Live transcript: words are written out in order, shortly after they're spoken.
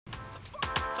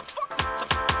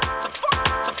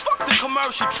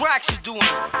commercial tracks you're doing.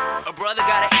 A brother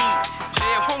gotta eat.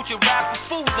 Yeah, won't you rap for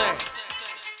food then?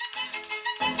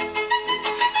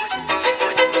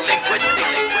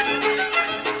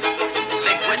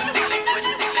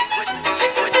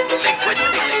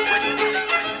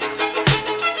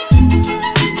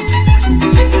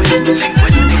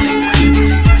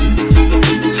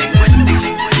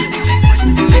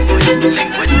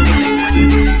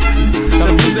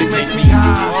 The music makes me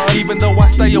high, even though I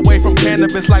stay away from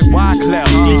cannabis like Wyclef.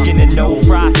 Deacon and no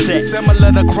fry sex.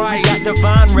 Similar to Christ. Got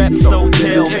divine reps, so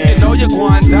tell me. If you know you're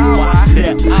going down, Why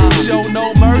step? Show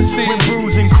no mercy. When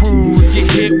bruising crews,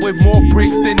 Get hit with more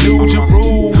bricks than New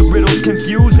Jerusalem. riddles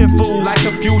confusing fools. Like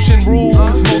Confucian rules.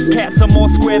 Most cats are more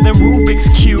square than Rubik's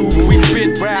cubes. We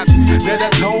spit raps that are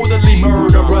totally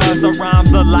murderous. The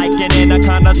rhymes are like an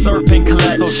anaconda serpent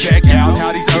clutch. So check out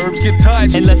how these herbs get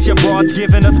touched. Unless your broad's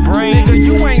giving us brains. Nigga,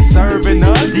 you ain't serving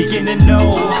us. Deacon and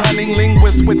no. Cunning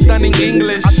linguists with stunning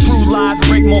English. Our true lies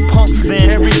break more punks than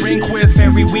Every Rehnquist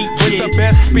very weak with kids. the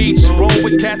best speech. Roll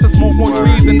with cats and smoke more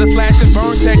trees than the slash and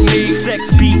burn technique. Sex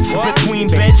beats between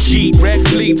bed sheets. Red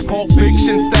fleets, Pulp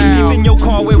Fiction style. Leaving your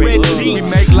car with red We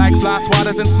seats. make like fly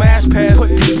swatters and smash pads. Put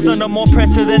peeps under more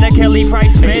pressure than a Kelly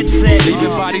Price bed set. Leaving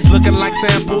bodies looking like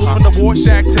samples from the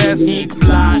Warshak test. Ink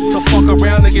blots. So fuck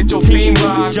around and get your team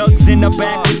rocked. Jugs in the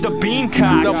back with the beam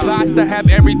cock. The plots to have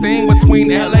everything between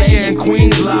LA and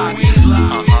Queens locked.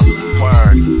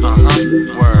 Word,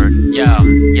 word, yo,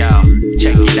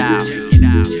 check it out.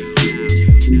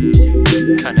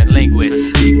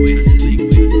 Cunninlynguists.